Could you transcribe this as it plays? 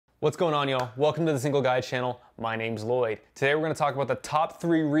What's going on, y'all? Welcome to the Single Guy channel. My name's Lloyd. Today we're going to talk about the top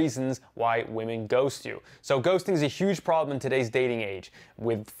 3 reasons why women ghost you. So ghosting is a huge problem in today's dating age.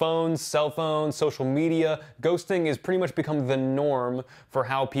 With phones, cell phones, social media, ghosting has pretty much become the norm for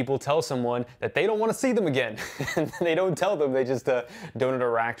how people tell someone that they don't want to see them again. And they don't tell them, they just don't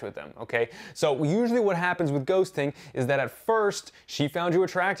interact with them, okay? So usually what happens with ghosting is that at first she found you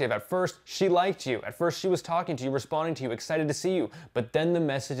attractive, at first she liked you, at first she was talking to you, responding to you, excited to see you, but then the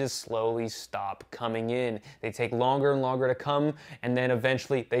messages slowly stop coming in. They take longer and longer to come, and then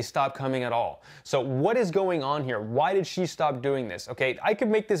eventually they stop coming at all. So what is going on here? Why did she stop doing this? Okay, I could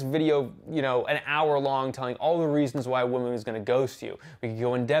make this video, an hour long telling all the reasons why a woman is going to ghost you. We could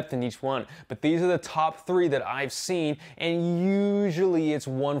go in depth in each one, but these are the top 3 that I've seen, and usually it's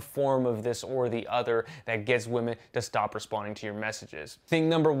one form of this or the other that gets women to stop responding to your messages. Thing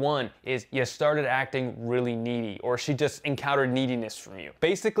number 1 is you started acting really needy, or she just encountered neediness from you.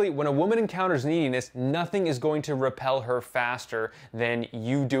 Basically, when a woman encounters neediness, nothing is going to repel her faster than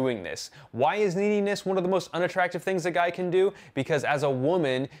you doing this. Why is neediness one of the most unattractive things a guy can do? Because as a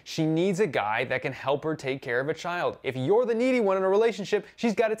woman, she needs a guy that can help her take care of a child. If you're the needy one in a relationship,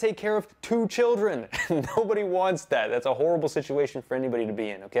 she's got to take care of 2 children. Nobody wants that. That's a horrible situation for anybody to be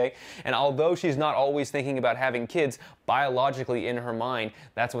in, okay? And although she's not always thinking about having kids, biologically in her mind,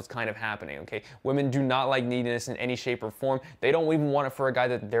 that's what's kind of happening, okay? Women do not like neediness in any shape or form. They don't even want it for a guy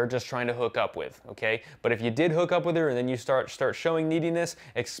that they're just trying to hook up with, okay? But if you did hook up with her and then you start showing neediness,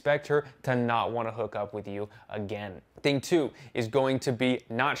 expect her to not want to hook up with you again. Thing 2 is going to be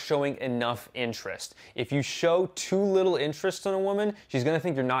not showing enough interest. If you show too little interest in a woman, she's going to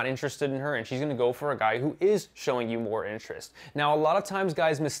think you're not interested in her, and she's going to go for a guy who is showing you more interest. Now, a lot of times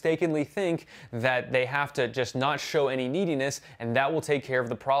guys mistakenly think that they have to just not show any neediness and that will take care of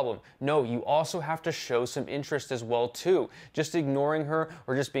the problem. No, you also have to show some interest as well too. Just ignoring her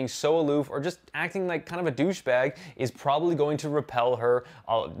or just being so aloof or just acting like kind of a douchebag is probably going to repel her,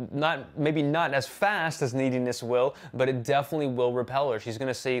 maybe not as fast as neediness will, but it definitely will repel her. She's going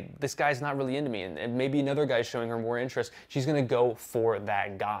to say, this guy's not really into me, and maybe another guy's showing her more interest. She's going to go for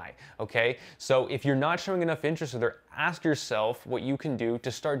that guy, okay? So if you're not showing enough interest with her, ask yourself what you can do to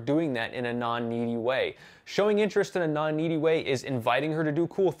start doing that in a non-needy way. Showing interest in a non-needy way is inviting her to do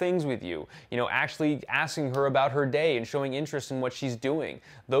cool things with you. Actually asking her about her day and showing interest in what she's doing.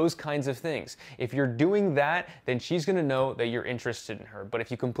 Those kinds of things. If you're doing that, then she's going to know that you're interested in her. But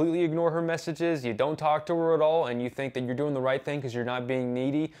if you completely ignore her messages, you don't talk to her at all, and you think that you're doing the right thing because you're not being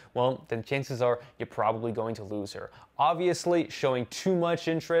needy, well, then chances are you're probably going to lose her. Obviously, showing too much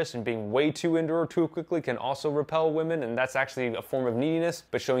interest and being way too into her too quickly can also repel women, and that's actually a form of neediness,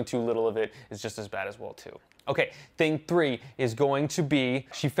 but showing too little of it is just as bad as well too. Okay, thing 3 is going to be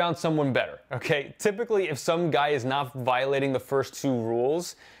she found someone better, okay? Typically, if some guy is not violating the first 2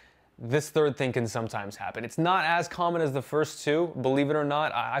 rules, this 3rd thing can sometimes happen. It's not as common as the first 2, believe it or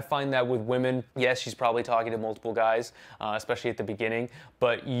not. I find that with women, yes, she's probably talking to multiple guys, especially at the beginning,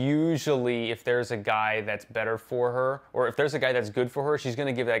 but usually if there's a guy that's better for her, or if there's a guy that's good for her, she's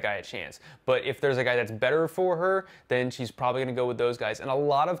gonna give that guy a chance. But if there's a guy that's better for her, then she's probably gonna go with those guys. And a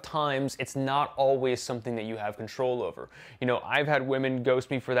lot of times, it's not always something that you have control over. I've had women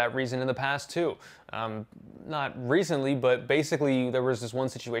ghost me for that reason in the past too. Not recently, but basically there was this one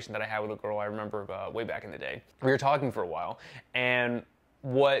situation that I had with a girl I remember way back in the day. We were talking for a while, and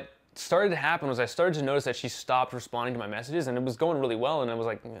what started to happen was I started to notice that she stopped responding to my messages, and it was going really well, and I was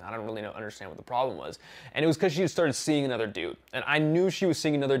like, I don't really understand what the problem was. And it was because she had started seeing another dude, and I knew she was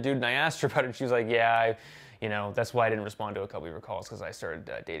seeing another dude, and I asked her about it, and she was like, yeah, that's why I didn't respond to a couple of your calls, because I started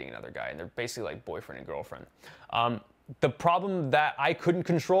dating another guy, and they're basically like boyfriend and girlfriend. The problem that I couldn't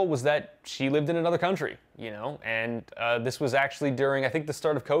control was that she lived in another country, and this was actually during, I think, the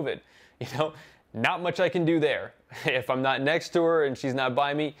start of COVID. Not much I can do there. If I'm not next to her and she's not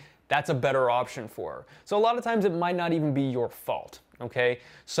by me, that's a better option for her. So a lot of times it might not even be your fault. Okay,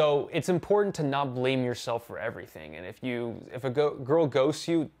 so it's important to not blame yourself for everything. And if a girl ghosts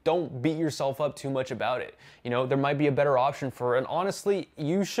you, don't beat yourself up too much about it. There might be a better option for her. And honestly,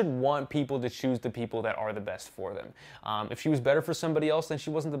 you should want people to choose the people that are the best for them. If she was better for somebody else, then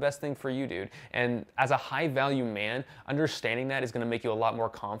she wasn't the best thing for you, dude. And as a high value man, understanding that is going to make you a lot more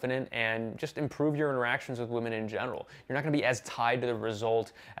confident and just improve your interactions with women in general. You're not going to be as tied to the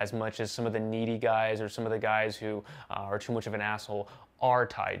result as much as some of the needy guys or some of the guys who are too much of an asshole are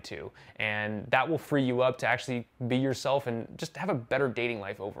tied to, and that will free you up to actually be yourself and just have a better dating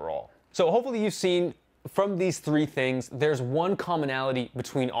life overall. So hopefully you've seen from these 3 things, there's one commonality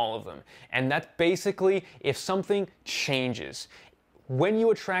between all of them, and that's basically if something changes. When you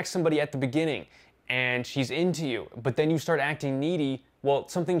attract somebody at the beginning and she's into you, but then you start acting needy, Well,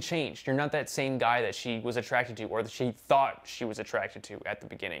 something changed. You're not that same guy that she was attracted to or that she thought she was attracted to at the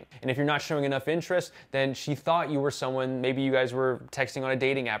beginning. And if you're not showing enough interest, then she thought you were someone, maybe you guys were texting on a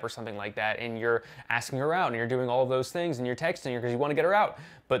dating app or something like that, and you're asking her out and you're doing all of those things and you're texting her because you want to get her out.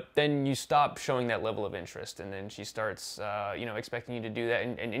 But then you stop showing that level of interest, and then she starts, expecting you to do that,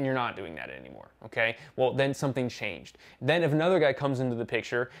 and you're not doing that anymore, okay? Well, then something changed. Then if another guy comes into the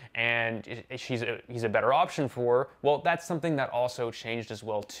picture and he's a better option for her, well, that's something that also changed as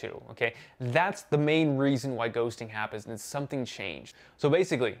well too, okay? That's the main reason why ghosting happens, and something changed. So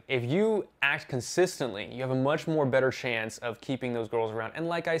basically, if you act consistently, you have a much more better chance of keeping those girls around. And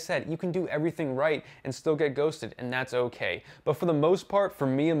like I said, you can do everything right and still get ghosted, and that's okay. But for the most part, for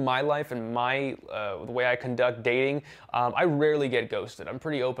me in my life and the way I conduct dating, I rarely get ghosted. I'm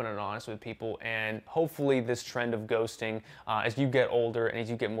pretty open and honest with people, and hopefully this trend of ghosting, as you get older and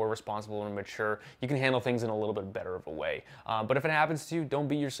as you get more responsible and mature, you can handle things in a little bit better of a way. But if it happens to you, don't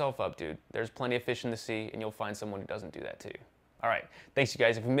beat yourself up, dude. There's plenty of fish in the sea, and you'll find someone who doesn't do that to you. All right, thanks you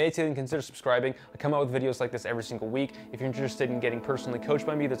guys. If you made it to the end, consider subscribing. I come out with videos like this every single week. If you're interested in getting personally coached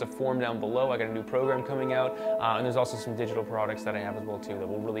by me, there's a form down below. I got a new program coming out, and there's also some digital products that I have as well too that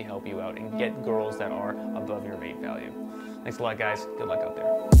will really help you out and get girls that are above your mate value. Thanks a lot, guys. Good luck out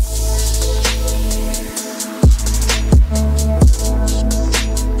there.